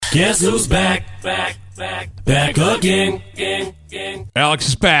Guess who's back again. Alex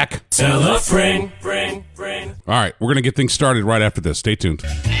is back. Tell a friend. All right, we're going to get things started right after this. Stay tuned.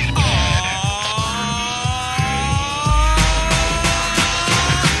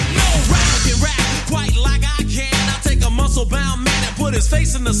 Bound man and put his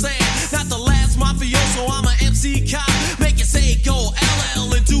face in the sand. Not the last mafioso, I'm a MC cop. Make it say go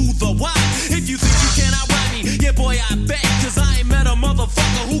LL and do the Y. If you think you cannot ride me, yeah boy I bet. Cause I ain't met a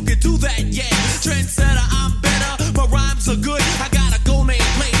motherfucker who can do that yet. Trendsetter, I'm better, my rhymes are good. I got a go name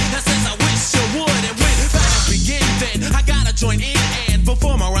plate that says I wish you would. And when battle begin then, I gotta join in. And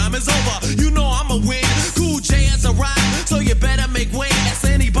before my rhyme is over, you know I'ma win. Cool J has a rhyme, so you better make way. Ask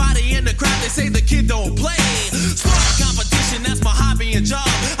anybody in the crowd, they say the kid don't play. That's my hobby and job.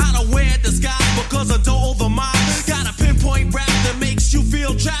 I don't wear disguise because I don't overmind. Got a pinpoint rap that makes you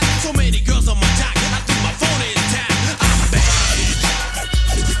feel trapped. So many girls on my jock, I think my phone is tapped. I'm bad.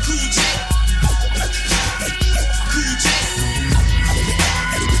 Cool J. Cool J.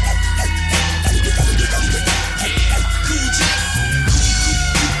 Yeah, Cool J.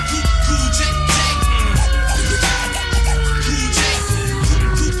 Cool J. Cool J.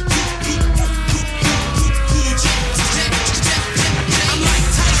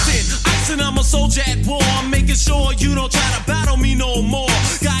 I'm a soldier at war. I'm making sure you don't try to battle me no more.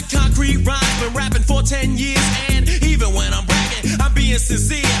 Got concrete rhymes, been rapping for 10 years. And even when I'm bragging, I'm being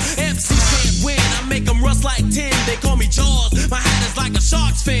sincere. MCs can't win, I make them rust like tin. They call me Jaws, my hat is like a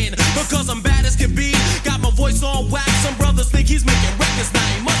shark's fin. Because I'm bad as can be, got my voice on wax. Some brothers think he's making records, now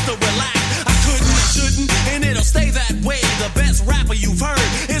he must have relaxed. I couldn't, I shouldn't, and it'll stay that way. The best rapper you've heard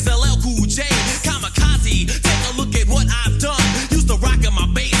is LL Cool J. Kamikaze, take a look at what I've done. Used to rock in my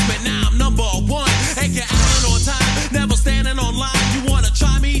basement, now I'm number one. A.K. Allen on time, never standing on line. You wanna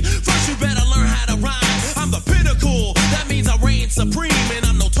try me? First you better learn how to rhyme. I'm the pinnacle, that means I reign supreme. And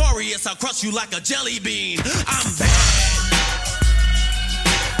I'm notorious, I'll crush you like a jelly bean. I'm bad.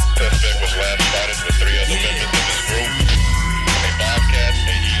 Suspect was last spotted with 3 other members of his group. A Bobcat, a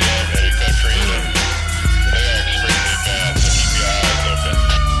EM, and a country. They are extremely fast, so keep your eyes open.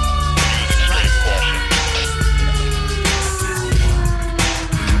 Use extreme caution.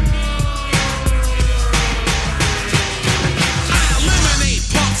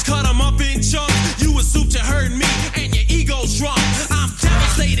 Cut them up in chunks. You assumed you heard me and your ego's drunk. I'm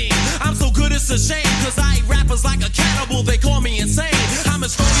devastating. I'm so good it's a shame. Cause I eat rappers like a cannibal. They call me insane. I'm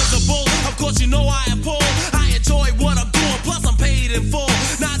as strong as a bull. Of course you know I am pull. I enjoy what I'm doing. Plus I'm paid in full.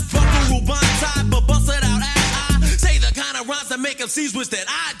 Not buckaroo bonsai, but bust it out as I say the kind of rhymes that make MCs wish that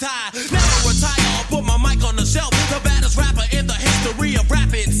I die. Never retire or put my mic on the shelf. The baddest rapper in the history of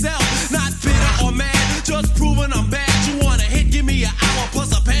rap itself. Not bitter or mad, just proving I'm bad. You want a hit, give me an hour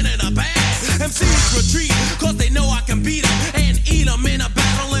plus a pen and a bag. MCs retreat, cause they know I can beat them. And eat them in a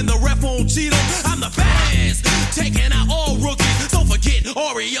battle and the ref won't cheat them. I'm the baddest, taking out all rookies. Don't forget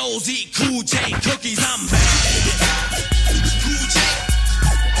Oreos, eat Cool J cookies. I'm bad. Cool J.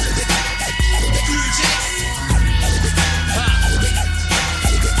 Cool J.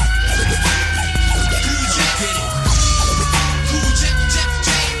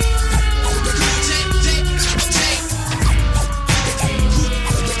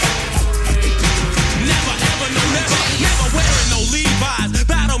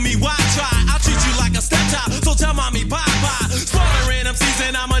 So tell mommy bye-bye. Sputtering MCs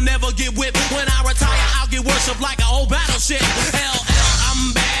and I'ma never get whipped. When I retire, I'll get worshipped like an old battleship. LL,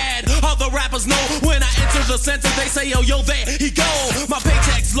 I'm bad. Other rappers know when I enter the center, they say, yo, there he go. My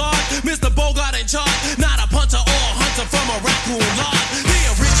paycheck's large, Mr. Bogart in charge. Not a punter or a hunter from a raccoon lodge. The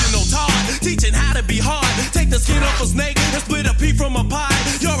original Todd, teaching how to be hard. Take the skin off a snake and split a pea from a pie.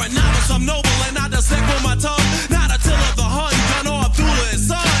 You're a novice, I'm noble, and I dissect with my tongue. Not a till of the Hun, gun or Abdullah's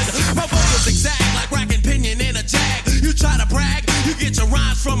son. My vocals exact like racking pinion in a jag. You try to brag, you get your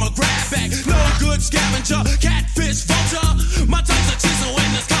rhymes from a grab bag. No good scavenger, catfish, vulture. My tongue's a chisel in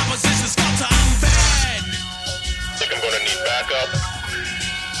this composition sculpture. I'm bad. Think I'm gonna need backup.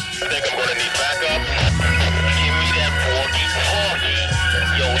 Think I'm gonna need backup. Give me that porky.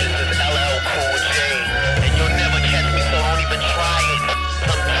 Yo, this is LL Cool J, and you'll never catch me, so don't even try it.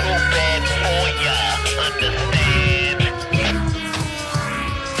 I'm too bad for ya. Understand?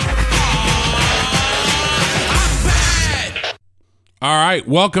 All right,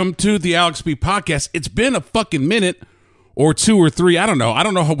 welcome to the Alex B Podcast. It's been a fucking minute or 2 or 3. I don't know. I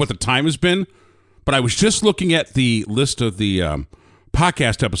don't know what the time has been, but I was just looking at the list of the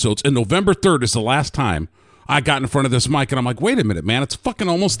podcast episodes, and November 3rd is the last time I got in front of this mic, and I'm like, wait a minute, man. It's fucking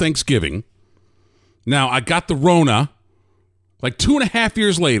almost Thanksgiving. Now, I got the Rona like 2.5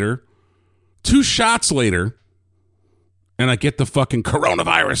 years later, 2 shots later, and I get the fucking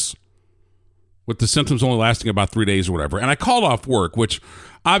coronavirus with the symptoms only lasting about 3 days or whatever. And I called off work, which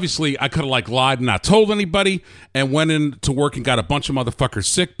obviously I could have like lied and not told anybody and went into work and got a bunch of motherfuckers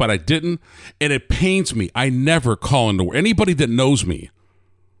sick, but I didn't. And it pains me. I never call into work. Anybody that knows me,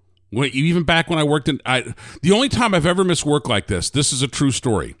 even back when I worked the only time I've ever missed work like this is a true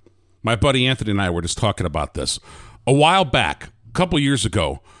story. My buddy Anthony and I were just talking about this. A while back, a couple years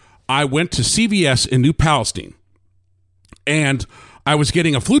ago, I went to CVS in New Palestine, and I was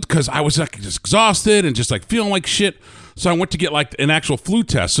getting a flu because I was like just exhausted and just like feeling like shit. So I went to get like an actual flu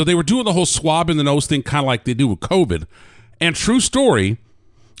test. So they were doing the whole swab in the nose thing, kind of like they do with COVID. And true story,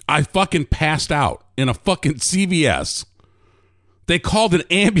 I fucking passed out in a fucking CVS. They called an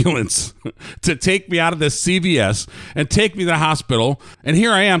ambulance to take me out of this CVS and take me to the hospital. And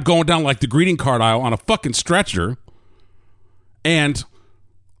here I am going down like the greeting card aisle on a fucking stretcher. And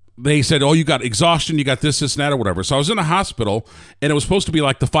they said, oh, you got exhaustion, you got this, and that, or whatever. So I was in a hospital, and it was supposed to be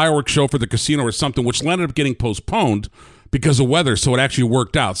like the fireworks show for the casino or something, which ended up getting postponed because of weather, so it actually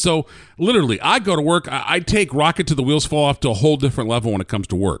worked out. So literally, I go to work, I take rocket to the wheels fall off to a whole different level when it comes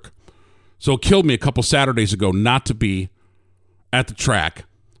to work. So it killed me a couple Saturdays ago not to be at the track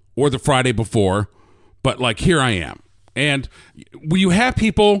or the Friday before, but like here I am. And when you have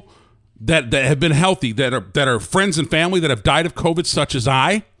people that have been healthy, that are friends and family that have died of COVID, such as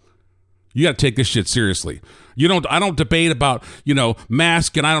I, you got to take this shit seriously. I don't debate about,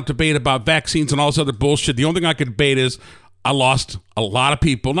 mask, and I don't debate about vaccines and all this other bullshit. The only thing I could debate is I lost a lot of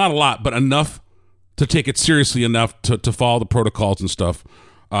people, not a lot, but enough to take it seriously enough to follow the protocols and stuff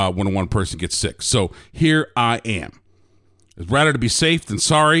when one person gets sick. So here I am. It's rather to be safe than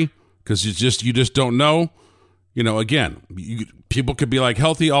sorry, because you just don't know. Again, people could be like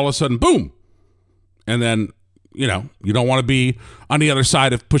healthy, all of a sudden, boom. And then, you don't want to be on the other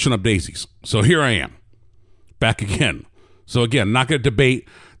side of pushing up daisies. So here I am, back again. So again, not going to debate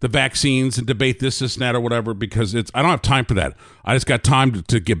the vaccines and debate this, and that, or whatever, because I don't have time for that. I just got time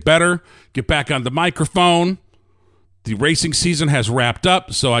to get better, get back on the microphone. The racing season has wrapped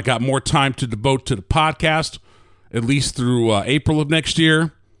up, so I got more time to devote to the podcast, at least through April of next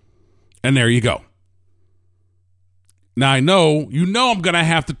year. And there you go. Now, I know I'm going to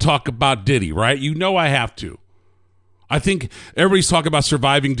have to talk about Diddy, right? I have to. I think everybody's talking about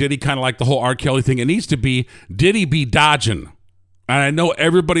surviving Diddy, kind of like the whole R. Kelly thing. It needs to be Diddy be dodging. And I know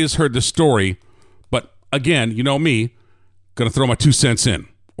everybody has heard the story, but again, you know me, going to throw my 2 cents in,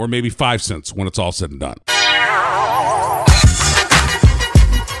 or maybe 5 cents when it's all said and done.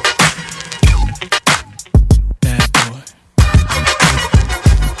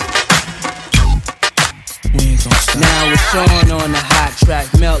 Now it's on the hot track,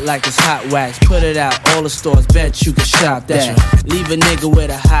 melt like it's hot wax. Put it out, all the stores, bet you can shop that. Right. Leave a nigga with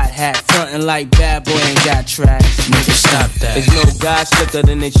a hot hat, frontin' like bad boy ain't got tracks. Nigga, stop that. There's no guy slicker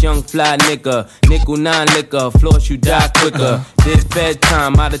than this young fly nigga. Nickel 9 liquor, floss you die quicker. This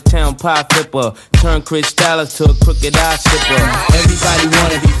bedtime, out of town pie flipper. Turn Chris Dallas to a crooked eye slipper. Everybody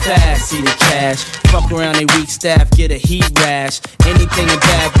wanna be fast, see the cash. Fuck around they weak staff, get a heat rash. Anything a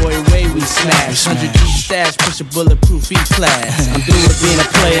bad boy way we smash. 100 G stash, push a bulletproof E-class. I'm through with being a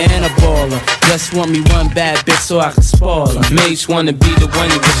player and a baller. Just want me one bad bitch so I can spoil her. Mates wanna be the one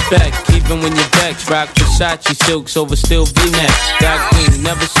you respect, even when you're vexed. Rock Versace silks over still V-necks. Got green,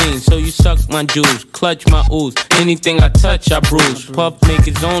 never seen, so you suck my jewels. Clutch my ooze, anything I touch I bruise. Puff make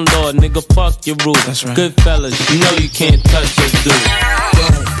his own law, nigga fuck your rules. That's right. Good fellas, you know you can't touch us, dude.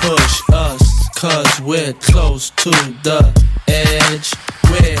 Don't push us, cause we're close to the edge.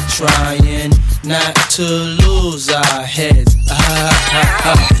 We're trying not to lose our heads.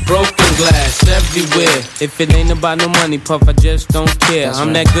 Broken glass everywhere. If it ain't about no money, Puff, I just don't care. That's I'm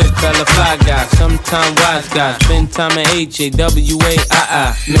right. That good fella, fly guy, sometime wise guy. Spend time at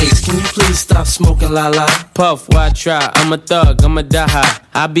HAWAII. Mates, can you please stop smoking la la? Puff, why try? I'm a thug, I'm a die high.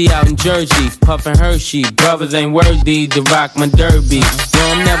 I be out in Jersey, puffin' Hershey. Brothers ain't worthy to rock my derby. Yo,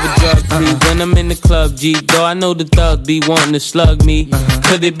 I'm never drug free when I'm in the club, G. Though I know the thugs be wanting to slug me.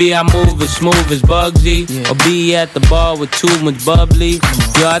 Could it be I move as smooth as Bugsy? Or be at the bar with too much bubbly?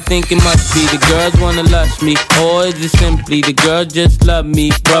 Yo, I think it must be the girls wanna lust me. Or is it simply the girls just love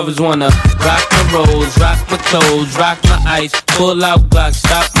me? Brothers wanna rock my rolls, rock my clothes, rock my ice. Pull out Glock,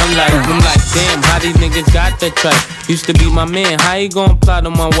 stop my life. I'm like, damn, how these niggas got that tripe? Used to be my man, how he gon' plot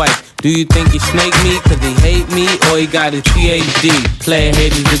on my wife? Do you think he snake me cause he hate me? Or he got his PhD, player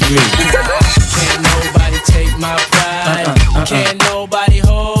haters degree? Can't nobody take my pride. Can't nobody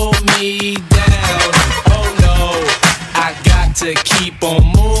hold me down. Oh no, I got to keep on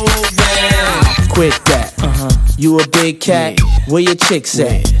moving. Quit that. You a big cat? Where your chicks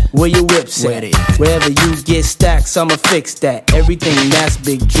at? Where your whips at? Wherever you get stacks, I'ma fix that. Everything that's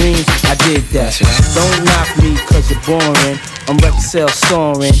big dreams, I did that. Don't knock me cause you're boring. I'm record sales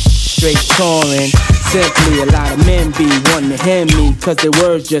soaring, straight touring. Simply a lot of men be wanting to hear me cause their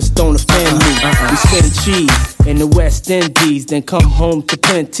words just don't offend me. We spend cheese in the West Indies, then come home to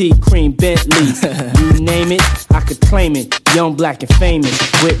plenty cream Bentleys. You name it, I could claim it. Young, black, and famous,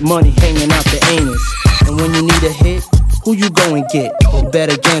 with money hanging out the anus. And when you need a hit, who you go and get? You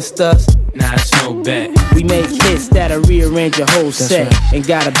bet against us? Nah, it's no bet. We make hits that'll rearrange your whole set. Right. And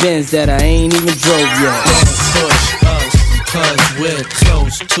got a Benz that I ain't even drove yet. Don't push us, cause we're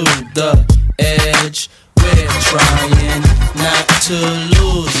close to the edge. We're trying not to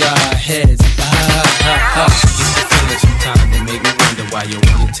lose our heads. I get the feeling sometimes they make me wonder why you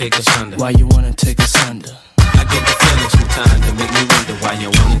wanna take us under. Why you wanna take us under? I get the feeling sometimes they make me wonder why you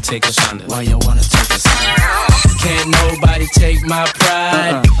wanna take us under. Why you wanna take us under? Can't nobody take my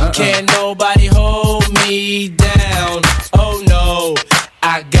pride. Can't nobody hold me down. Oh no,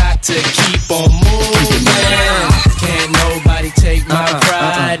 I got to keep on moving. Can't nobody take my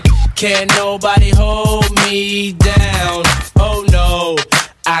pride. Can't nobody hold me down. Oh no,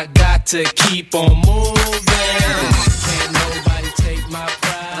 I got to keep on moving. Can't nobody take my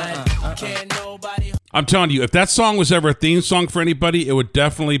pride. Can't nobody. I'm telling you, if that song was ever a theme song for anybody, it would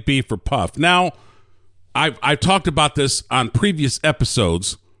definitely be for Puff. Now, I've talked about this on previous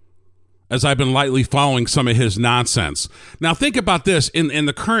episodes as I've been lightly following some of his nonsense. Now, think about this. In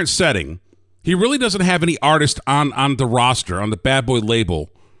the current setting, he really doesn't have any artist on the roster, on the Bad Boy label,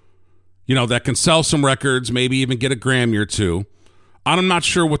 you know, that can sell some records, maybe even get a Grammy or two. I'm not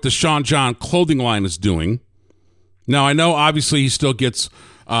sure what the Sean John clothing line is doing. Now, I know, obviously, he still gets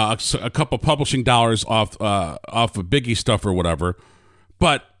a couple publishing dollars off of Biggie stuff or whatever,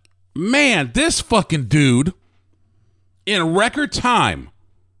 but man, this fucking dude in record time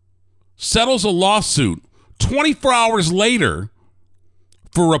settles a lawsuit 24 hours later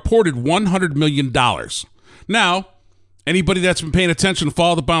for reported $100 million. Now, anybody that's been paying attention to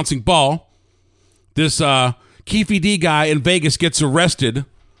follow the bouncing ball, this Keefe D guy in Vegas gets arrested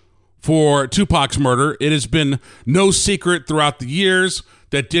for Tupac's murder. It has been no secret throughout the years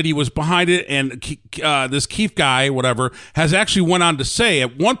that Diddy was behind it, and this Keefe guy, whatever, has actually went on to say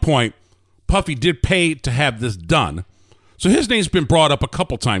at one point, Puffy did pay to have this done. So his name's been brought up a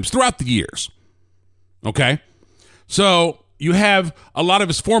couple times throughout the years. Okay? So you have a lot of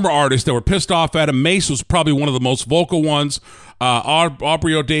his former artists that were pissed off at him. Mace was probably one of the most vocal ones.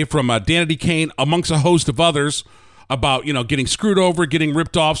 Aubrey O'Day from Danity Kane, amongst a host of others, about, you know, getting screwed over, getting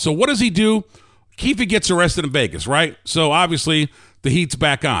ripped off. So what does he do? Keefe gets arrested in Vegas, right? So obviously the heat's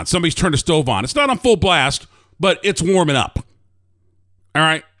back on. Somebody's turned the stove on. It's not on full blast, but it's warming up. All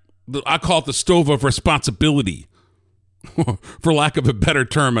right? I call it the stove of responsibility, for lack of a better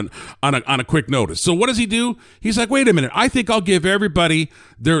term, on a quick notice. So what does he do? He's like, wait a minute, I think I'll give everybody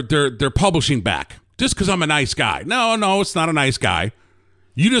their publishing back just because I'm a nice guy. No, it's not a nice guy.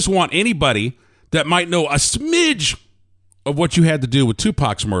 You just want anybody that might know a smidge of what you had to do with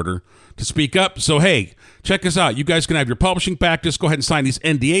Tupac's murder to speak up. So, hey, check us out. You guys can have your publishing back. Just go ahead and sign these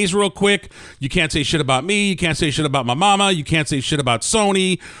NDAs real quick. You can't say shit about me. You can't say shit about my mama. You can't say shit about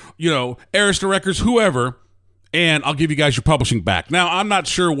Sony, you know, Arista Records, whoever. And I'll give you guys your publishing back. Now, I'm not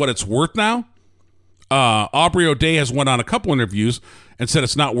sure what it's worth now. Aubrey O'Day has went on a couple interviews and said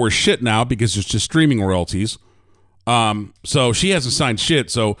it's not worth shit now because it's just streaming royalties. So she hasn't signed shit.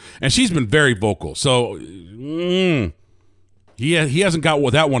 So, and she's been very vocal. So, he hasn't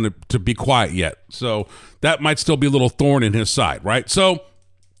got that one to be quiet yet. So that might still be a little thorn in his side, right? So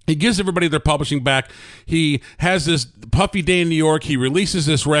he gives everybody their publishing back. He has this Puffy Day in New York. He releases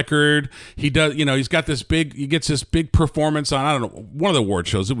this record. He does, you know, he gets this big performance on, I don't know, one of the award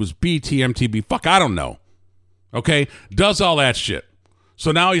shows. It was BT, MTV. Fuck, I don't know. Okay? Does all that shit.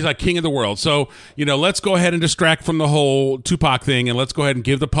 So now he's like king of the world. So, you know, let's go ahead and distract from the whole Tupac thing, and let's go ahead and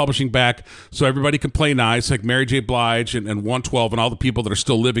give the publishing back so everybody can play nice, like Mary J. Blige and 112 and all the people that are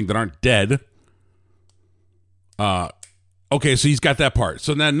still living that aren't dead. Okay, so he's got that part.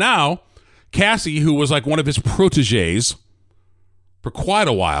 So then now, Cassie, who was like one of his proteges for quite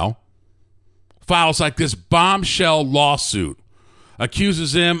a while, files like this bombshell lawsuit.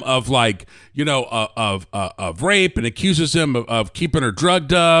 Accuses him of, like, you know, of rape, and accuses him of keeping her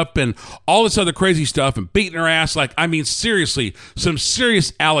drugged up and all this other crazy stuff and beating her ass. Like, I mean, seriously, some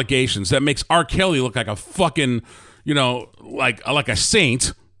serious allegations that makes R. Kelly look like a fucking, you know, like a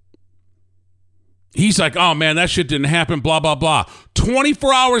saint. He's like, oh man, that shit didn't happen, blah, blah, blah.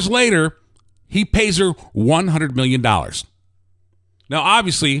 24 hours later, he pays her $100 million. Now,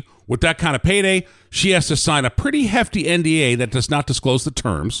 obviously, with that kind of payday, she has to sign a pretty hefty NDA that does not disclose the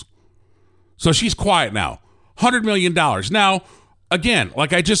terms. So she's quiet now. $100 million. Now, again,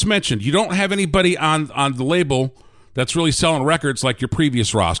 like I just mentioned, you don't have anybody on the label that's really selling records like your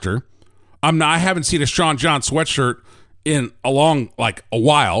previous roster. I haven't seen a Sean John sweatshirt in a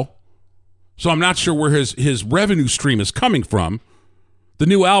while. So I'm not sure where his revenue stream is coming from. The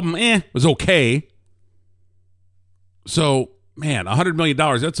new album, was okay. So, man, $100 million,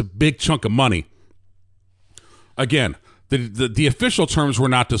 that's a big chunk of money. Again, the official terms were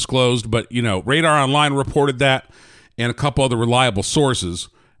not disclosed, but, Radar Online reported that and a couple other reliable sources.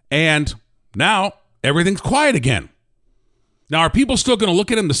 And now everything's quiet again. Now, are people still going to look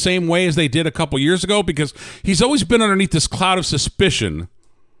at him the same way as they did a couple years ago? Because he's always been underneath this cloud of suspicion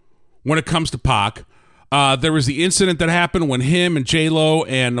when it comes to Pac. There was the incident that happened when him and J-Lo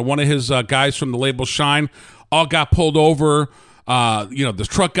and one of his guys from the label Shine all got pulled over. The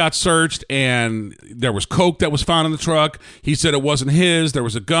truck got searched and there was coke that was found in the truck. He said it wasn't his. There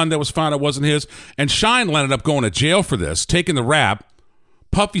was a gun that was found. It wasn't his. And Shine ended up going to jail for this, taking the rap.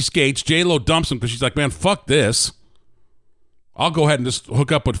 Puffy skates. J-Lo dumps him because she's like, man, fuck this. I'll go ahead and just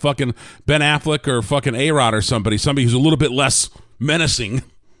hook up with fucking Ben Affleck or fucking A-Rod or somebody who's a little bit less menacing,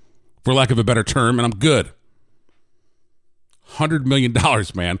 for lack of a better term, and I'm good. $100 million,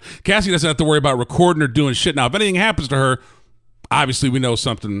 man. Cassie doesn't have to worry about recording or doing shit. Now, if anything happens to her, obviously we know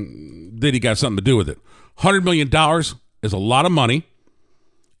Diddy got something to do with it. $100 million is a lot of money.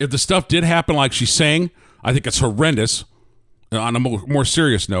 If the stuff did happen like she's saying, I think it's horrendous on a more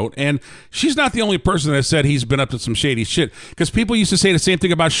serious note. And she's not the only person that said he's been up to some shady shit, because people used to say the same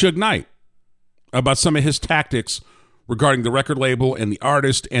thing about Suge Knight, about some of his tactics regarding the record label and the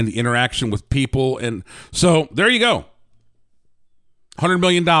artist and the interaction with people. And so there you go. $100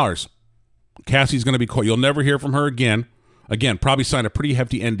 million. Cassie's going to be cool. You'll never hear from her again. Again, probably signed a pretty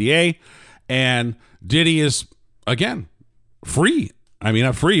hefty NDA. And Diddy is, again, free. I mean,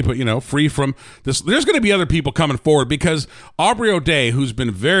 not free, but, free from this. There's going to be other people coming forward, because Aubrey O'Day, who's been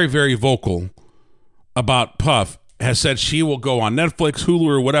very, very vocal about Puff, has said she will go on Netflix, Hulu,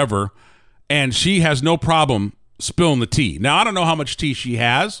 or whatever, and she has no problem spilling the tea. Now, I don't know how much tea she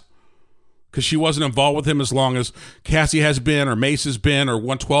has, because she wasn't involved with him as long as Cassie has been, or Mace has been, or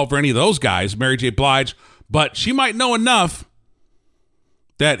 112, or any of those guys, Mary J. Blige, but she might know enough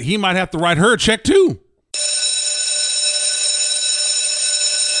that he might have to write her a check too.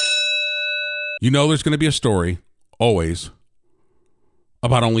 There's going to be a story, always,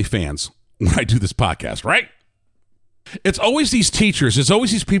 about OnlyFans when I do this podcast, right? It's always these teachers. It's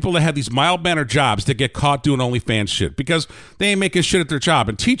always these people that have these mild-mannered jobs that get caught doing OnlyFans shit because they ain't making shit at their job.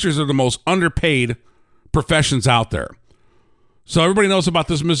 And teachers are the most underpaid professions out there. So everybody knows about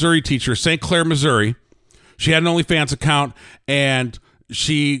this Missouri teacher, St. Clair, Missouri. She had an OnlyFans account, and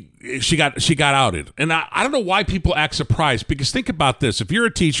she got outed. And I don't know why people act surprised, because think about this. If you're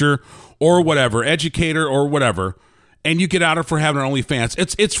a teacher or whatever, educator or whatever, and you get outed for having an OnlyFans,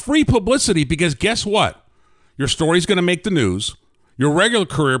 it's free publicity, because guess what? Your story's going to make the news. Your regular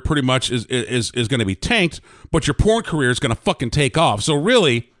career pretty much is going to be tanked, but your porn career is going to fucking take off. So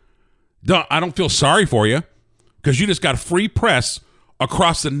really, I don't feel sorry for you, because you just got free press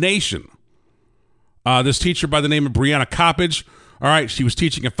across the nation. This teacher by the name of Brianna Coppage, all right, she was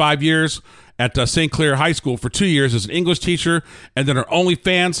teaching in 5 years at St. Clair High School for 2 years as an English teacher, and then her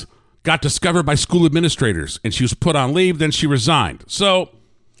OnlyFans got discovered by school administrators, and she was put on leave, then she resigned. So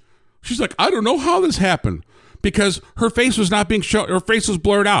she's like, I don't know how this happened, because her face was not being shown, her face was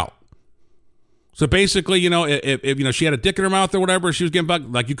blurred out. So basically, if she had a dick in her mouth or whatever, she was getting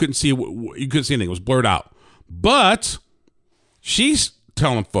bugged, like you couldn't see anything, it was blurred out. But she's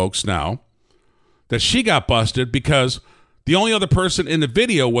telling folks now that she got busted because the only other person in the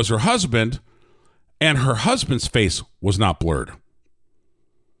video was her husband, and her husband's face was not blurred.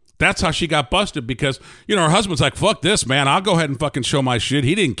 That's how she got busted, because, her husband's like, fuck this, man. I'll go ahead and fucking show my shit.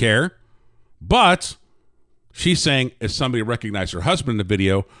 He didn't care. But she's saying if somebody recognized her husband in the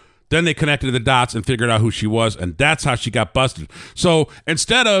video, then they connected the dots and figured out who she was, and that's how she got busted. So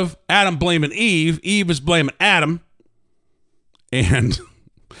instead of Adam blaming Eve is blaming Adam, and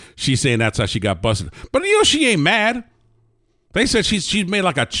she's saying that's how she got busted. But, she ain't mad. They said she's made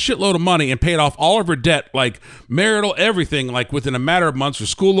like a shitload of money and paid off all of her debt, like marital, everything, like within a matter of months. Her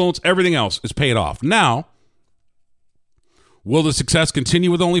school loans, everything else is paid off. Now, will the success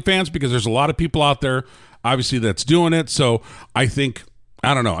continue with OnlyFans? Because there's a lot of people out there, obviously, that's doing it. So I think,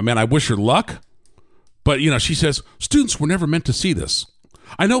 I don't know. I mean, I wish her luck. But, she says, students were never meant to see this.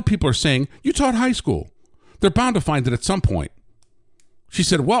 I know people are saying, you taught high school. They're bound to find it at some point. She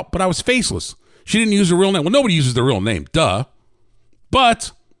said, well, but I was faceless. She didn't use her real name. Well, nobody uses their real name. Duh.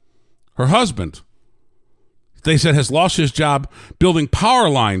 But her husband, they said, has lost his job building power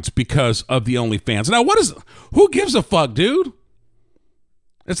lines because of the OnlyFans. Now, who gives a fuck, dude?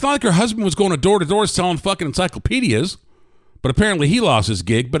 It's not like her husband was going door to door selling fucking encyclopedias, but apparently he lost his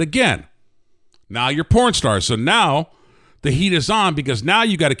gig. But again, now you're porn stars. So now the heat is on because now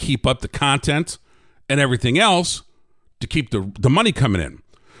you got to keep up the content and everything else to keep the money coming in.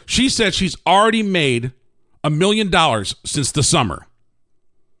 She said she's already made $1 million since the summer.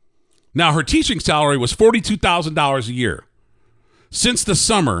 Now, her teaching salary was $42,000 a year. Since the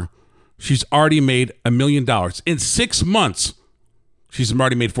summer, she's already made $1 million. In 6 months, she's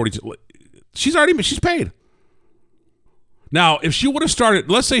already made $42,000. She's paid. Now, if she would have started,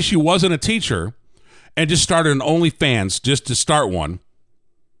 let's say she wasn't a teacher and just started an OnlyFans just to start one,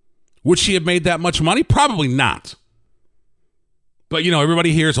 would she have made that much money? Probably not. But,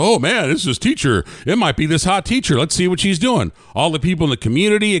 everybody hears, oh, man, this is teacher. It might be this hot teacher. Let's see what she's doing. All the people in the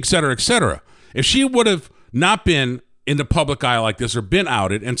community, et cetera, et cetera. If she would have not been in the public eye like this or been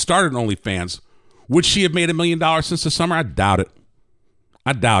outed and started OnlyFans, would she have made $1 million since the summer? I doubt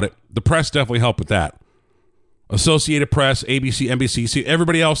it. The press definitely helped with that. Associated Press, ABC, NBC,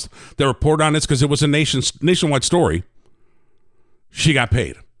 everybody else that reported on this because it was a nationwide story. She got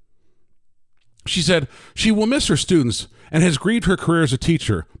paid. She said she will miss her students and has grieved her career as a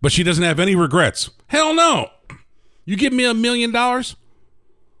teacher, but she doesn't have any regrets. Hell no. You give me $1 million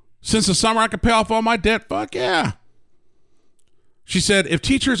since the summer I could pay off all my debt? Fuck yeah. She said if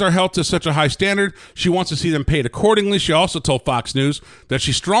teachers are held to such a high standard, she wants to see them paid accordingly. She also told Fox News that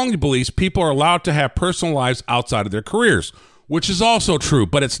she strongly believes people are allowed to have personal lives outside of their careers, which is also true,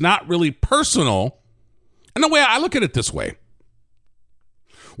 but it's not really personal. And the way I look at it this way.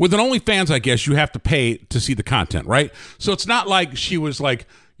 With an OnlyFans, I guess you have to pay to see the content, right? So it's not like she was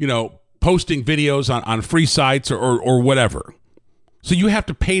posting videos on free sites or whatever. So you have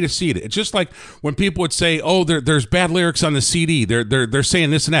to pay to see it. It's just like when people would say, oh, there's bad lyrics on the CD. They're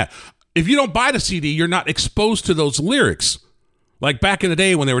saying this and that. If you don't buy the CD, you're not exposed to those lyrics. Like back in the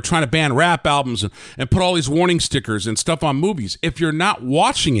day when they were trying to ban rap albums and put all these warning stickers and stuff on movies. If you're not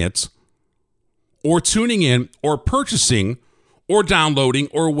watching it or tuning in or purchasing or downloading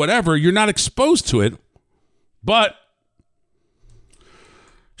or whatever, you're not exposed to it. But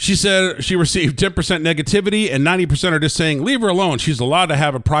she said she received 10% negativity and 90% are just saying, leave her alone. She's allowed to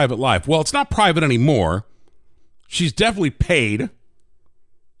have a private life. Well, it's not private anymore. She's definitely paid.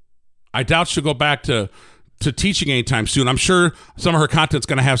 I doubt she'll go back to teaching anytime soon. I'm sure some of her content's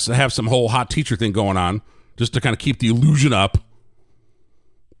going to have some whole hot teacher thing going on just to kind of keep the illusion up.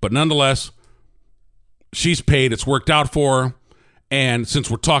 But nonetheless, she's paid. It's worked out for her. And since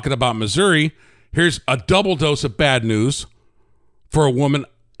we're talking about Missouri, here's a double dose of bad news for a woman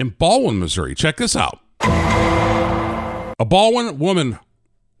in Baldwin, Missouri. Check this out. A Baldwin woman,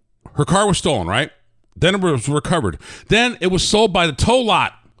 her car was stolen, right? Then it was recovered. Then it was sold by the tow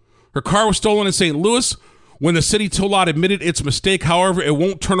lot. Her car was stolen in St. Louis. When the city tow lot admitted its mistake, however, it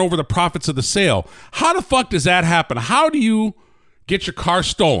won't turn over the profits of the sale. How the fuck does that happen? How do you get your car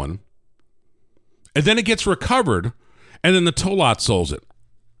stolen and then it gets recovered and then the tow lot sells it?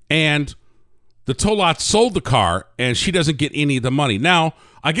 And the tow lot sold the car and she doesn't get any of the money. Now,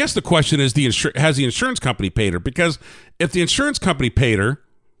 I guess the question is, has the insurance company paid her? Because if the insurance company paid her,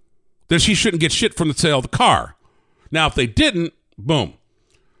 then she shouldn't get shit from the sale of the car. Now, if they didn't, boom.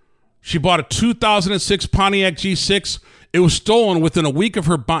 She bought a 2006 Pontiac G6. It was stolen within a week of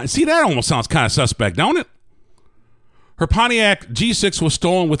her buying. See, that almost sounds kind of suspect, don't it? Her Pontiac G6 was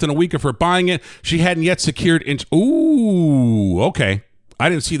stolen within a week of her buying it. She hadn't yet secured... Ooh, okay. I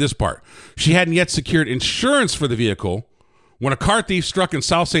didn't see this part. She hadn't yet secured insurance for the vehicle when a car thief struck in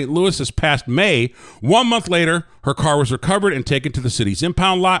South St. Louis this past May. 1 month later, her car was recovered and taken to the city's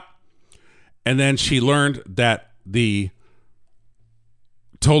impound lot. And then she learned that the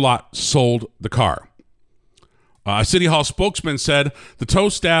tow lot sold the car. A City Hall spokesman said the tow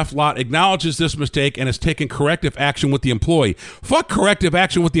staff lot acknowledges this mistake and has taken corrective action with the employee. Fuck corrective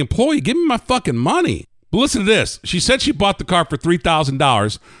action with the employee. Give me my fucking money. But listen to this. She said she bought the car for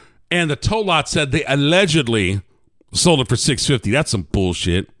 $3,000 and the tow lot said they allegedly sold it for $650. That's some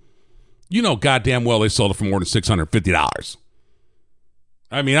bullshit. You know goddamn well they sold it for more than $650.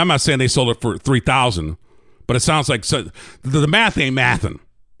 I mean, I'm not saying they sold it for $3,000, but it sounds like the math ain't mathin'.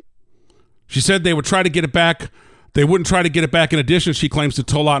 She said they would try to get it back. They wouldn't try to get it back. In addition, she claims the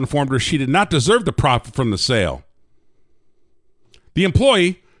tow lot informed her she did not deserve the profit from the sale. The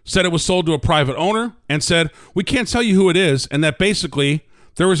employee said it was sold to a private owner and said, we can't tell you who it is, and that basically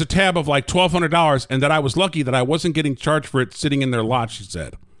there was a tab of like $1,200 and that I was lucky that I wasn't getting charged for it sitting in their lot, she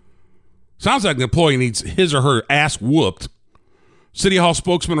said. Sounds like the employee needs his or her ass whooped City Hall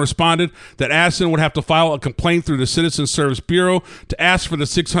spokesman responded that Addison would have to file a complaint through the Citizen Service Bureau to ask for the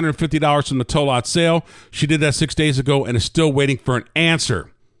 $650 from the tow lot sale. She did that 6 days ago and is still waiting for an answer.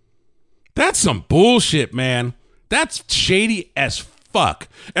 That's some bullshit, man. That's shady as fuck.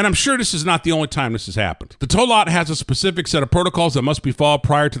 And I'm sure this is not the only time this has happened. The tow lot has a specific set of protocols that must be followed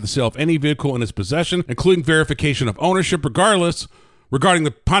prior to the sale of any vehicle in its possession, including verification of ownership. Regarding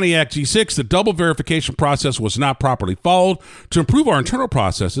the Pontiac G6, the double verification process was not properly followed. To improve our internal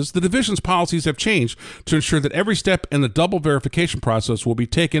processes, the division's policies have changed to ensure that every step in the double verification process will be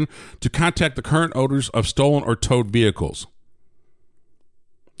taken to contact the current owners of stolen or towed vehicles.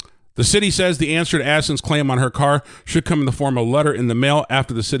 The city says the answer to Addison's claim on her car should come in the form of a letter in the mail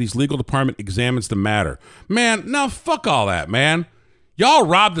after the city's legal department examines the matter. Man, now fuck all that, man. Y'all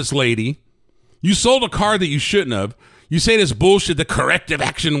robbed this lady. You sold a car that you shouldn't have. You say this bullshit, the corrective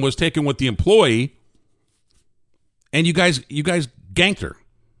action was taken with the employee, and you guys ganked her.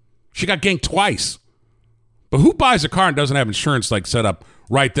 She got ganked twice. But who buys a car and doesn't have insurance like set up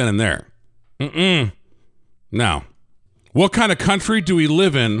right then and there? Now, what kind of country do we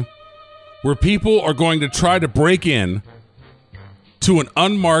live in where people are going to try to break in to an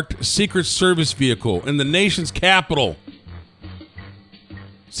unmarked Secret Service vehicle in the nation's capital?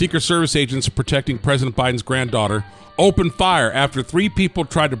 Secret Service agents protecting President Biden's granddaughter opened fire after 3 people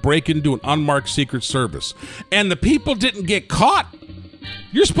tried to break into an unmarked Secret Service. And the people didn't get caught.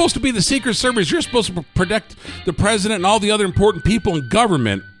 You're supposed to be the Secret Service. You're supposed to protect the president and all the other important people in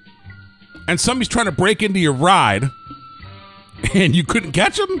government. And somebody's trying to break into your ride, and you couldn't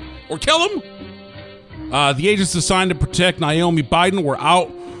catch him or kill him? The agents assigned to protect Naomi Biden were out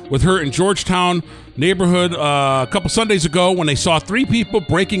with her in Georgetown neighborhood a couple Sundays ago when they saw 3 people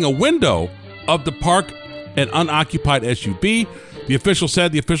breaking a window of the park an unoccupied SUV. The official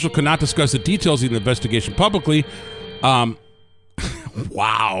said the official could not discuss the details of the investigation publicly. Wow,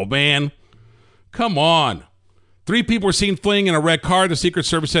 man. Come on. 3 people were seen fleeing in a red car. The Secret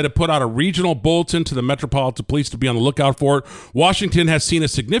Service said it put out a regional bulletin to the Metropolitan Police to be on the lookout for it. Washington has seen a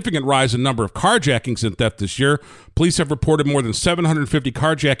significant rise in number of carjackings and theft this year. Police have reported more than 750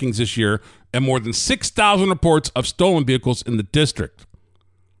 carjackings this year and more than 6,000 reports of stolen vehicles in the district.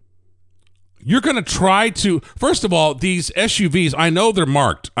 You're going to try to, first of all, these SUVs, I know they're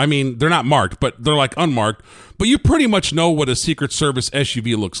marked. I mean, they're not marked, but they're like unmarked. But you pretty much know what a Secret Service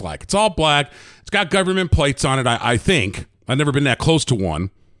SUV looks like. It's all black. It's got government plates on it, I think. I've never been that close to one.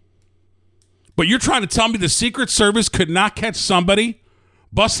 But you're trying to tell me the Secret Service could not catch somebody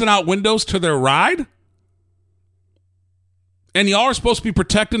busting out windows to their ride? And y'all are supposed to be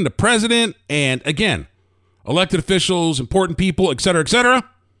protecting the president and, again, elected officials, important people, et cetera, et cetera?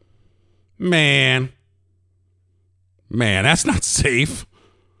 Man, that's not safe.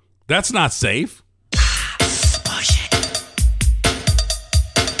 That's not safe.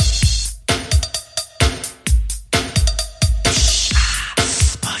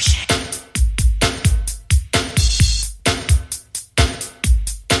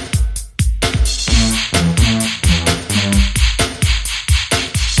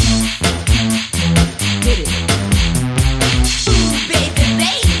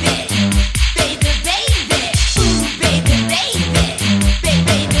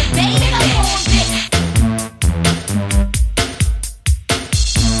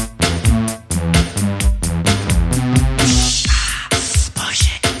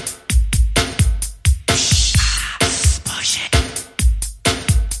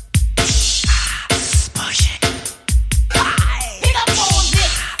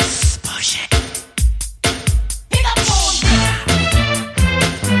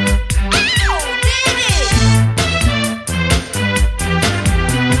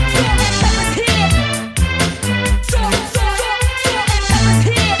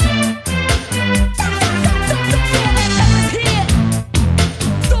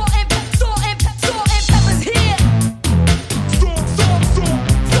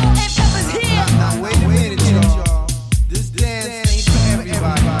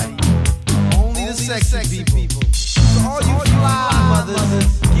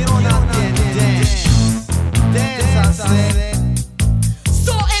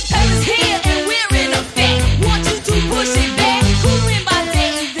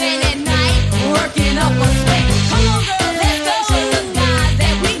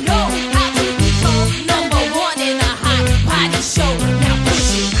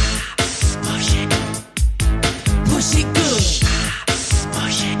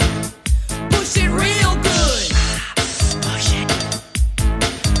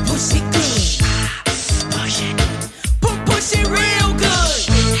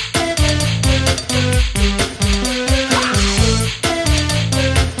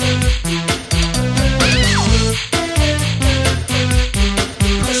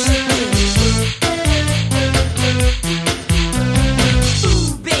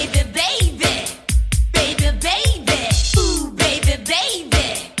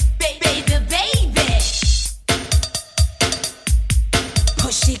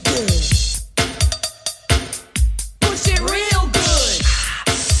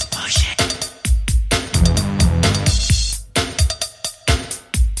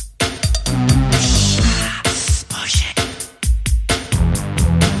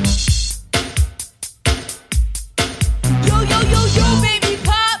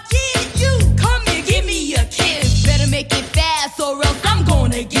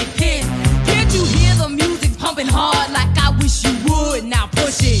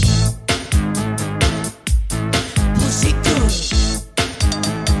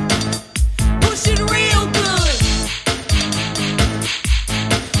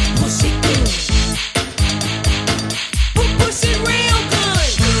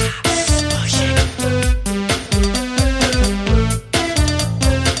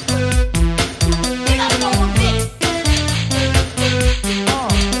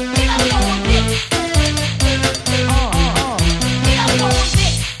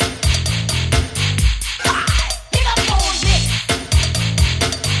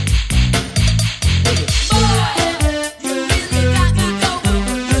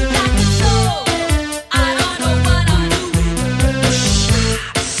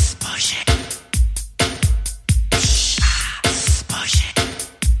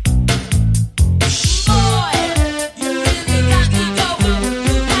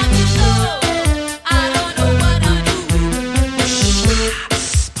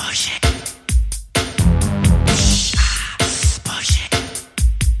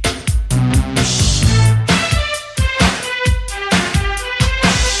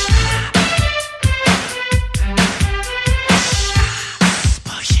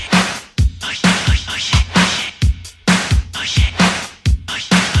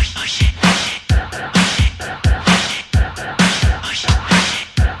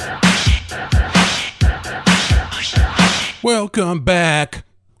 Welcome back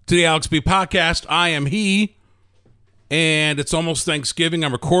to the Alex B Podcast. I am he, and it's almost Thanksgiving.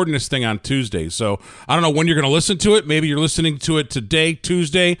 I'm recording this thing on Tuesday, so I don't know when you're going to listen to it. Maybe you're listening to it today,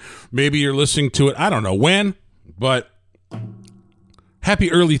 Tuesday. Maybe you're listening to it, I don't know when, but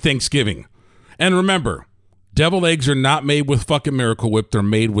happy early Thanksgiving. And remember, deviled eggs are not made with fucking Miracle Whip. They're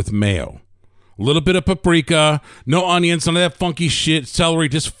made with mayo. A little bit of paprika, no onions, none of that funky shit, celery,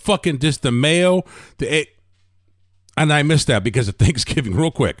 just the mayo, the egg. And I missed that because of Thanksgiving. Real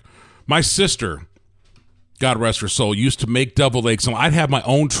quick, my sister, God rest her soul, used to make deviled eggs, and I'd have my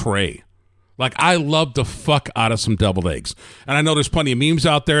own tray. Like, I love the fuck out of some deviled eggs. And I know there's plenty of memes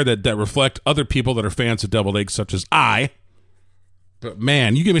out there that reflect other people that are fans of deviled eggs, such as I. But,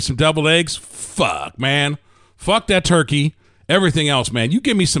 man, you give me some deviled eggs, fuck, man. Fuck that turkey. Everything else, man. You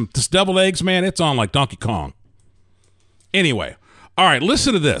give me this deviled eggs, man, it's on like Donkey Kong. Anyway, all right,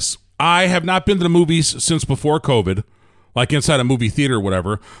 listen to this. I have not been to the movies since before COVID, like inside a movie theater or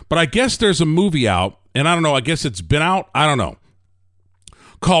whatever, but I guess there's a movie out, and I don't know, I guess it's been out, I don't know,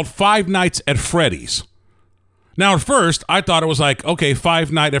 called Five Nights at Freddy's. Now, at first, I thought it was like, okay,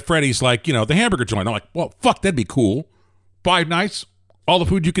 Five Nights at Freddy's, like, you know, the hamburger joint. I'm like, well, fuck, that'd be cool. 5 nights, all the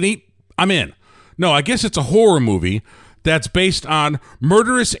food you can eat, I'm in. No, I guess it's a horror movie that's based on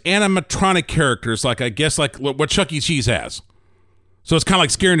murderous animatronic characters, like, I guess, like what Chuck E. Cheese has. So it's kind of like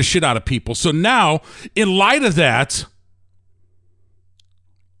scaring the shit out of people. So now, in light of that,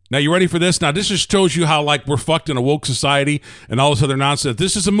 now you ready for this? Now, this just shows you how, like, we're fucked in a woke society and all this other nonsense.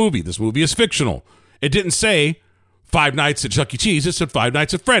 This is a movie. This movie is fictional. It didn't say Five Nights at Chuck E. Cheese. It said Five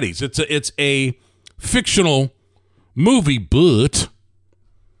Nights at Freddy's. It's a fictional movie, but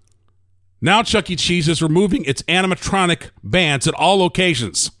now Chuck E. Cheese is removing its animatronic bands at all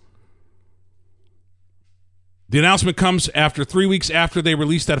locations. The announcement comes after 3 weeks after they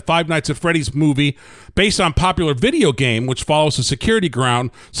released that Five Nights at Freddy's movie based on popular video game, which follows a security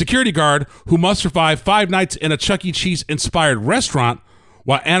guard who must survive 5 nights in a Chuck E. Cheese inspired restaurant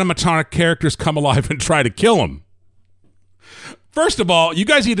while animatronic characters come alive and try to kill him. First of all, you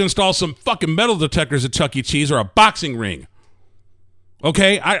guys need to install some fucking metal detectors at Chuck E. Cheese or a boxing ring.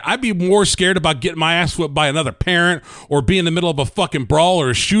 Okay? I'd be more scared about getting my ass whipped by another parent or be in the middle of a fucking brawl or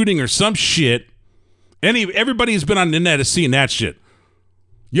a shooting or some shit. Everybody who's been on the net has seen that shit.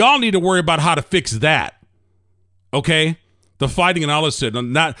 Y'all need to worry about how to fix that. Okay? The fighting and all this shit.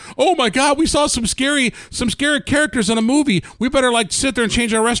 Not, oh my God, we saw some scary characters in a movie. We better like sit there and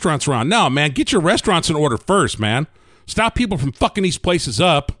change our restaurants around. No, man, get your restaurants in order first, man. Stop people from fucking these places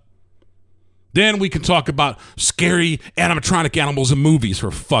up. Then we can talk about scary animatronic animals in movies, for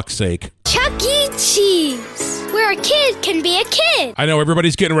fuck's sake. Chuck E. Cheese, where a kid can be a kid. I know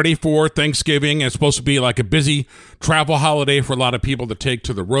everybody's getting ready for Thanksgiving. It's supposed to be like a busy travel holiday for a lot of people to take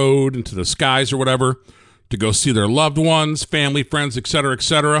to the road and to the skies or whatever to go see their loved ones, family, friends, etc.,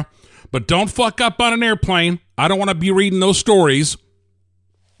 etc. But don't fuck up on an airplane. I don't want to be reading those stories.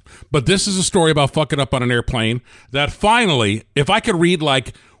 But this is a story about fucking up on an airplane that finally, if I could read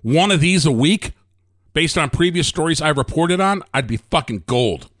like one of these a week based on previous stories I've reported on, I'd be fucking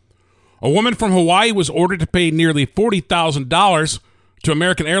gold. A woman from Hawaii was ordered to pay nearly $40,000 to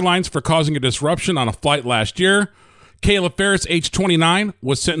American Airlines for causing a disruption on a flight last year. Kayla Ferris, age 29,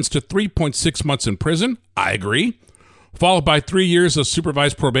 was sentenced to 3.6 months in prison. I agree. Followed by 3 years of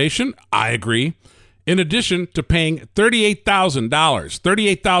supervised probation. I agree. In addition to paying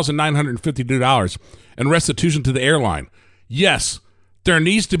 $38,952 in restitution to the airline. Yes, there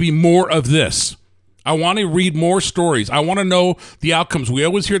needs to be more of this. I want to read more stories. I want to know the outcomes. We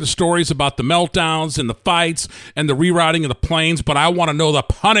always hear the stories about the meltdowns and the fights and the rerouting of the planes, but I want to know the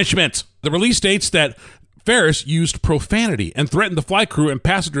punishment. The release states that Ferris used profanity and threatened the flight crew and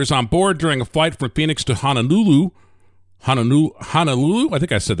passengers on board during a flight from Phoenix to Honolulu, I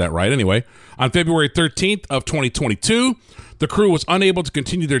think I said that right anyway, on February 13th of 2022. The crew was unable to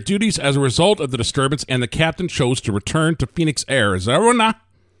continue their duties as a result of the disturbance, and the captain chose to return to Phoenix, Arizona.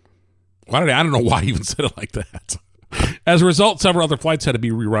 I don't know why he even said it like that. As a result, several other flights had to be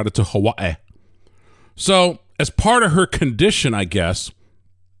rerouted to Hawaii. So, as part of her condition, I guess,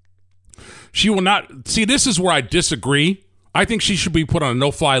 she will not... See, this is where I disagree. I think she should be put on a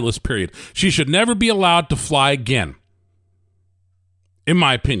no-fly list, period. She should never be allowed to fly again. In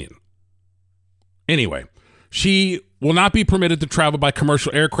my opinion. Anyway, she will not be permitted to travel by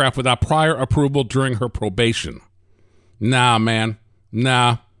commercial aircraft without prior approval during her probation. Nah, man.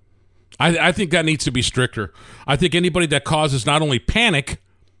 Nah. I think that needs to be stricter. I think anybody that causes not only panic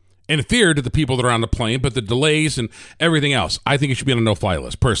and fear to the people that are on the plane, but the delays and everything else, I think it should be on a no-fly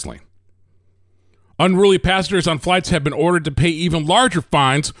list, personally. Unruly passengers on flights have been ordered to pay even larger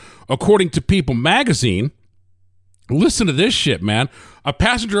fines, according to People magazine. Listen to this shit, man. A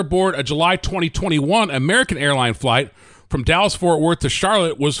passenger aboard a July 2021 American airline flight from Dallas-Fort Worth to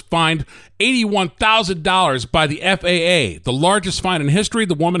Charlotte was fined $81,000 by the FAA, the largest fine in history.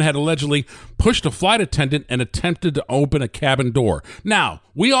 The woman had allegedly pushed a flight attendant and attempted to open a cabin door. Now,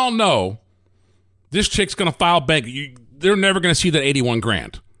 we all know this chick's going to file bank. They're never going to see that 81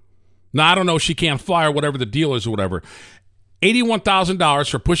 grand. Now, I don't know if she can't fly or whatever the deal is or whatever. $81,000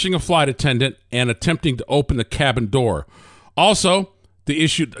 for pushing a flight attendant and attempting to open the cabin door. Also, the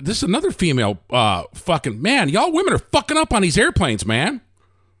issue, this is another female fucking, man, y'all women are fucking up on these airplanes, man.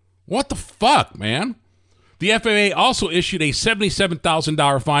 What the fuck, man? The FAA also issued a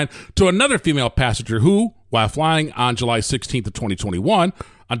 $77,000 fine to another female passenger who, while flying on July 16th of 2021,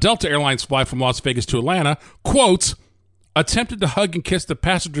 on Delta Airlines flight from Las Vegas to Atlanta, quotes, attempted to hug and kiss the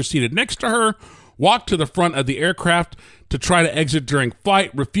passenger seated next to her, walked to the front of the aircraft to try to exit during flight,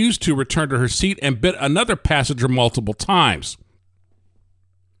 refused to return to her seat, and bit another passenger multiple times.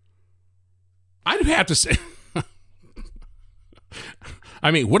 I'd have to say,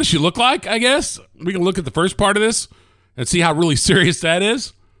 I mean, what does she look like, I guess? We can look at the first part of this and see how really serious that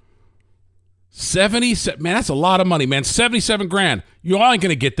is. 77, man, that's a lot of money, man. 77 grand. You all ain't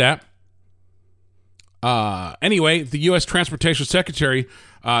going to get that. Anyway, the U.S. Transportation Secretary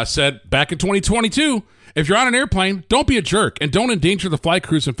said back in 2022, if you're on an airplane, don't be a jerk and don't endanger the flight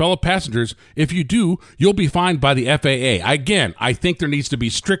crews and fellow passengers. If you do, you'll be fined by the FAA. Again, I think there needs to be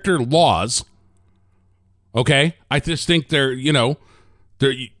stricter laws. Okay? I just think there no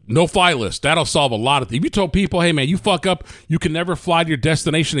fly list. That'll solve a lot of things. If you told people, hey man, you fuck up, you can never fly to your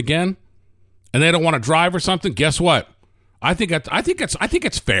destination again, and they don't want to drive or something, guess what? I think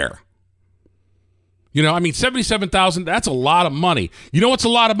it's fair. You know, I mean, $77,000, that's a lot of money. You know what's a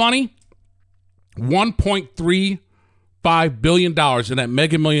lot of money? $1.35 billion in that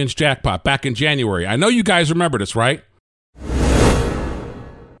Mega Millions jackpot back in January. I know you guys remember this, right?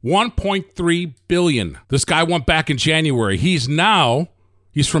 $1.3 billion. This guy went back in January. He's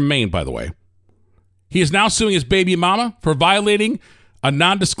from Maine, by the way. He is now suing his baby mama for violating a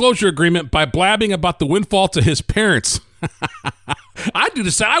non-disclosure agreement by blabbing about the windfall to his parents. I'd do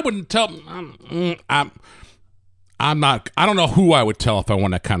the same. I wouldn't tell. I don't know who I would tell if I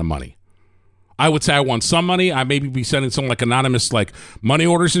won that kind of money. I would say I won some money. I maybe be sending some like anonymous like money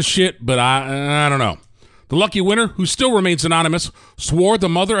orders and shit, but I don't know. The lucky winner, who still remains anonymous, swore the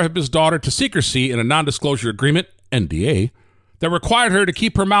mother of his daughter to secrecy in a non-disclosure agreement, NDA, that required her to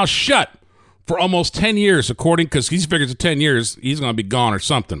keep her mouth shut for almost 10 years, because he figures at 10 years, he's going to be gone or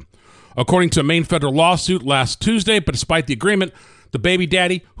something. According to a Maine federal lawsuit last Tuesday, but despite the agreement, the baby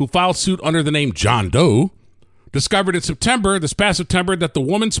daddy, who filed suit under the name John Doe, discovered in this past September, that the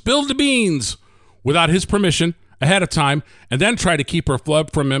woman spilled the beans without his permission ahead of time and then tried to keep her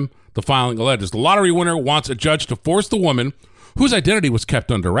fled from him, the filing alleges. The lottery winner wants a judge to force the woman, whose identity was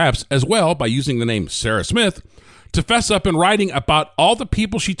kept under wraps, as well by using the name Sarah Smith, to fess up in writing about all the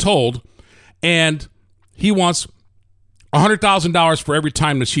people she told, and he wants $100,000 for every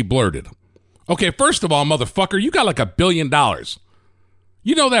time that she blurted. Okay, first of all, motherfucker, you got like $1 billion.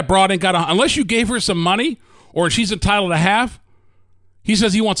 You know that broad ain't got unless you gave her some money or she's entitled to half. He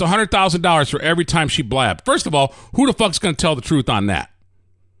says he wants $100,000 for every time she blabbed. First of all, who the fuck's going to tell the truth on that?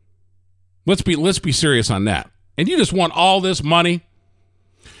 Let's be serious on that. And you just want all this money?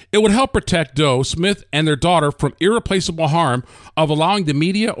 It would help protect Doe, Smith, and their daughter from irreplaceable harm of allowing the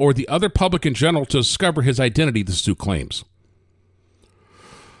media or the other public in general to discover his identity, the suit claims.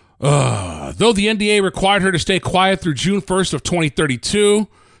 Though the NDA required her to stay quiet through June 1st of 2032,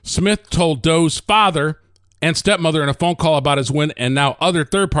 Smith told Doe's father and stepmother in a phone call about his win, and now other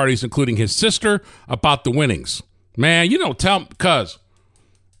third parties, including his sister, about the winnings. Man, you don't tell, cuz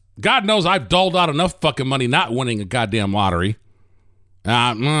God knows I've doled out enough fucking money not winning a goddamn lottery.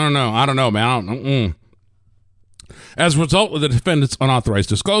 I don't know, man. As a result of the defendant's unauthorized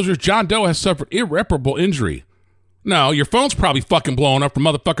disclosures, John Doe has suffered irreparable injury. No, your phone's probably fucking blowing up from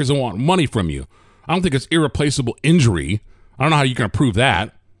motherfuckers that want money from you. I don't think it's irreplaceable injury. I don't know how you're going to prove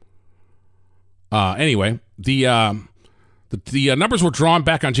that. Anyway, the numbers were drawn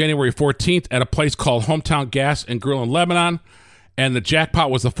back on January 14th at a place called Hometown Gas and Grill in Lebanon, and the jackpot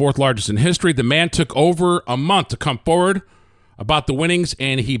was the fourth largest in history. The man took over a month to come forward about the winnings,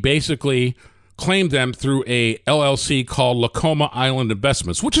 and he basically claimed them through a LLC called Lacoma Island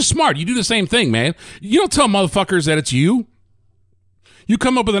Investments, which is smart. You do the same thing, man. You don't tell motherfuckers that it's you. You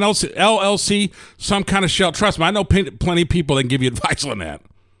come up with an LLC, some kind of shell. Trust me, I know plenty of people that can give you advice on that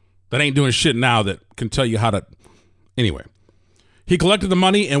ain't doing shit now that can tell you how to. Anyway, he collected the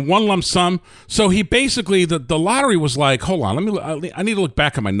money in one lump sum. So he basically, the lottery was like, hold on, I need to look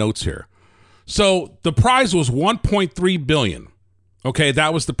back at my notes here. So the prize was $1.3 billion. Okay,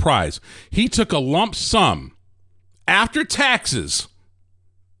 that was the prize. He took a lump sum after taxes,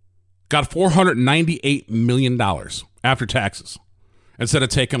 got $498 million after taxes, instead of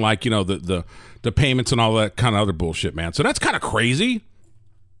taking like, you know, the payments and all that kind of other bullshit, man. So that's kind of crazy.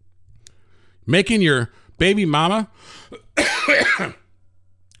 Making your baby mama,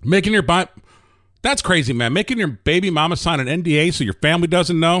 that's crazy, man. Making your baby mama sign an NDA so your family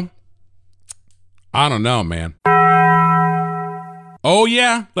doesn't know. I don't know, man. Oh,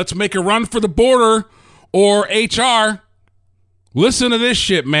 yeah, let's make a run for the border or HR. Listen to this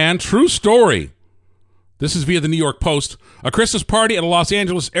shit, man. True story. This is via the New York Post. A Christmas party at a Los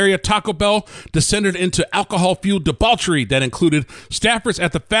Angeles area Taco Bell descended into alcohol-fueled debauchery that included staffers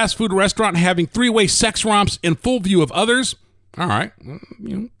at the fast food restaurant having three-way sex romps in full view of others. All right. You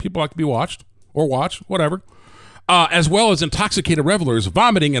know, people like to be watched or watch, whatever. As well as intoxicated revelers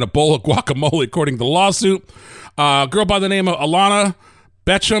vomiting in a bowl of guacamole, according to the lawsuit. A girl by the name of Alana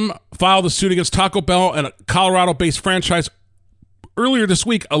Betcham filed a suit against Taco Bell and a Colorado-based franchise earlier this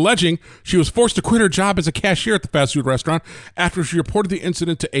week, alleging she was forced to quit her job as a cashier at the fast food restaurant after she reported the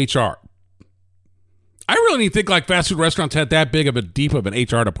incident to HR. I really didn't think like fast food restaurants had that big of a deep of an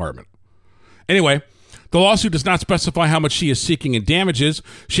HR department. Anyway, the lawsuit does not specify how much she is seeking in damages.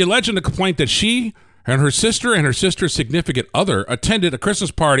 She alleged in the complaint that she and her sister's significant other attended a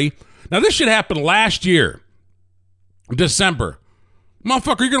Christmas party. Now, this shit happened last year, December.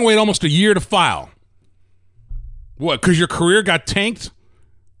 Motherfucker, you're going to wait almost a year to file. What, because your career got tanked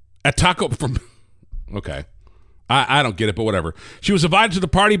at Taco from... Okay. I don't get it, but whatever. She was invited to the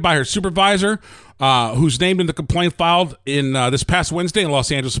party by her supervisor, who's named in the complaint filed in this past Wednesday in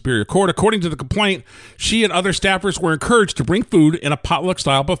Los Angeles Superior Court. According to the complaint, she and other staffers were encouraged to bring food in a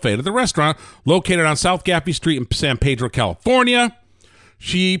potluck-style buffet to the restaurant located on South Gaffney Street in San Pedro, California.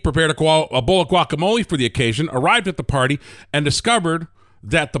 She prepared a bowl of guacamole for the occasion, arrived at the party, and discovered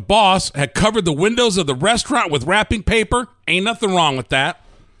that the boss had covered the windows of the restaurant with wrapping paper. Ain't nothing wrong with that.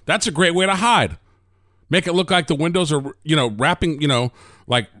 That's a great way to hide. Make it look like the windows are, you know, wrapping, you know,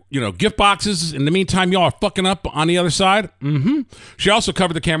 like, you know, gift boxes. In the meantime, y'all are fucking up on the other side. Mm-hmm. She also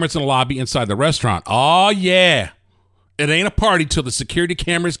covered the cameras in the lobby inside the restaurant. Oh, yeah. It ain't a party till the security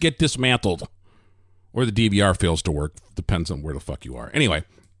cameras get dismantled. Or the DVR fails to work. Depends on where the fuck you are. Anyway.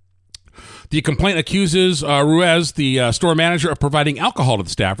 The complaint accuses Ruiz, the store manager, of providing alcohol to the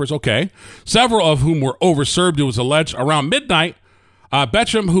staffers. Okay. Several of whom were overserved, it was alleged. Around midnight,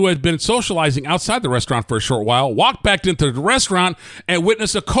 Betcham, who had been socializing outside the restaurant for a short while, walked back into the restaurant and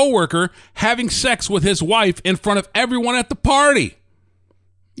witnessed a coworker having sex with his wife in front of everyone at the party.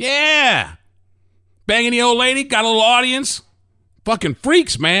 Yeah. Banging the old lady, got a little audience. Fucking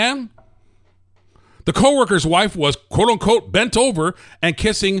freaks, man. The coworker's wife was, quote-unquote, bent over and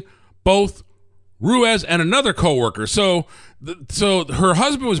kissing both Ruiz and another coworker. So her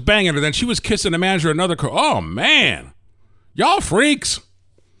husband was banging her, then she was kissing the manager of another Oh, man. Y'all freaks.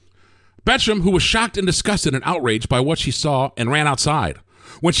 Betcham, who was shocked and disgusted and outraged by what she saw, and ran outside.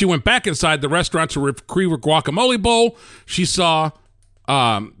 When she went back inside the restaurant to retrieve her guacamole bowl, she saw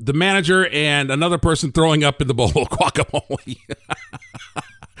the manager and another person throwing up in the bowl of guacamole.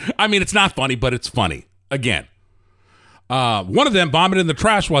 I mean, it's not funny, but it's funny. Again. One of them vomited in the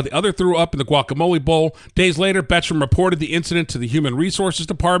trash while the other threw up in the guacamole bowl. Days later, Betcham reported the incident to the Human Resources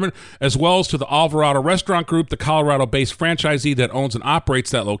Department, as well as to the Alvarado Restaurant Group, the Colorado-based franchisee that owns and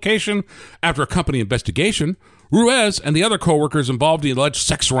operates that location. After a company investigation, Ruiz and the other coworkers involved in the alleged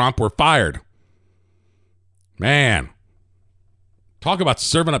sex romp were fired. Man. Talk about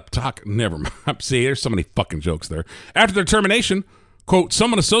serving up never mind. See, there's so many fucking jokes there. After their termination, quote,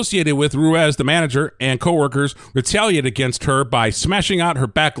 someone associated with Ruiz, the manager, and coworkers retaliated against her by smashing out her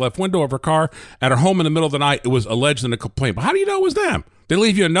back left window of her car at her home in the middle of the night. It was alleged in a complaint. But how do you know it was them? They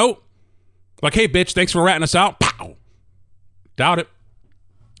leave you a note? Like, hey, bitch, thanks for ratting us out. Pow! Doubt it.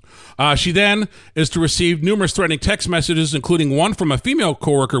 She then is to receive numerous threatening text messages, including one from a female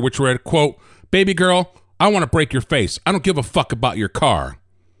coworker, which read, quote, baby girl, I want to break your face. I don't give a fuck about your car.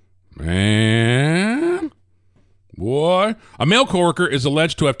 Man... Boy. A male coworker is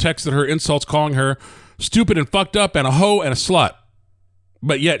alleged to have texted her insults, calling her stupid and fucked up and a hoe and a slut.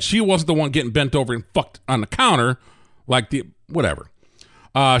 But yet she wasn't the one getting bent over and fucked on the counter like the whatever.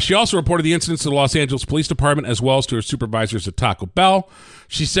 She also reported the incidents to the Los Angeles Police Department as well as to her supervisors at Taco Bell.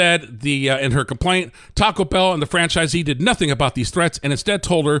 She said in her complaint, Taco Bell and the franchisee did nothing about these threats and instead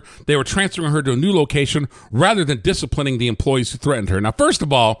told her they were transferring her to a new location rather than disciplining the employees who threatened her. Now, first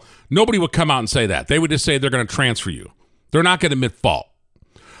of all, nobody would come out and say that. They would just say they're going to transfer you. They're not going to admit fault.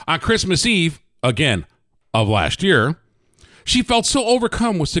 On Christmas Eve, again, of last year, She felt so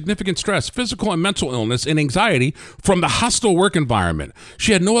overcome with significant stress, physical and mental illness, and anxiety from the hostile work environment.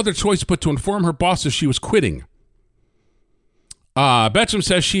 She had no other choice but to inform her bosses she was quitting. Betcham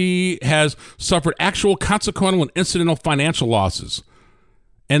says she has suffered actual consequential and incidental financial losses,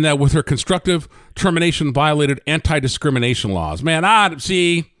 and that with her constructive termination violated anti-discrimination laws. Man, I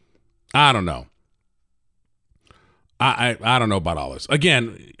don't know. I don't know about all this.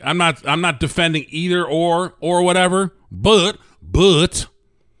 Again, I'm not defending either or whatever, but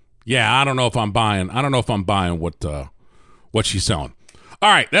yeah, I don't know if I'm buying what she's selling. All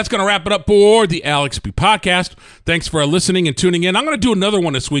right, that's going to wrap it up for the Alex B podcast. Thanks for listening and tuning in. I'm going to do another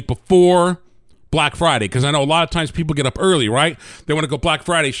one this week before Black Friday, because I know a lot of times people get up early, right? They want to go Black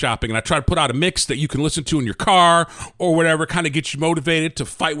Friday shopping, and I try to put out a mix that you can listen to in your car or whatever, kind of get you motivated to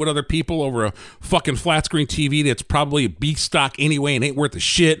fight with other people over a fucking flat screen TV that's probably a B stock anyway and ain't worth a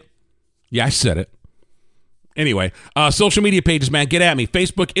shit. Yeah, I said it. Anyway, social media pages, man, get at me.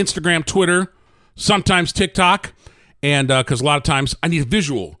 Facebook, Instagram, Twitter, sometimes TikTok, and because a lot of times I need a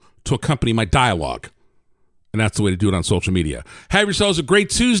visual to accompany my dialogue. And that's the way to do it on social media. Have yourselves a great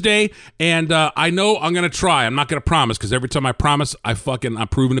Tuesday. And I know I'm going to try. I'm not going to promise, because every time I promise, I'm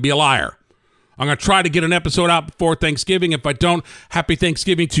proven to be a liar. I'm going to try to get an episode out before Thanksgiving. If I don't, happy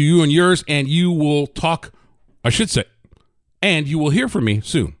Thanksgiving to you and yours. And you will talk, I should say, and you will hear from me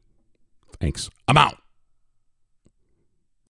soon. Thanks. I'm out.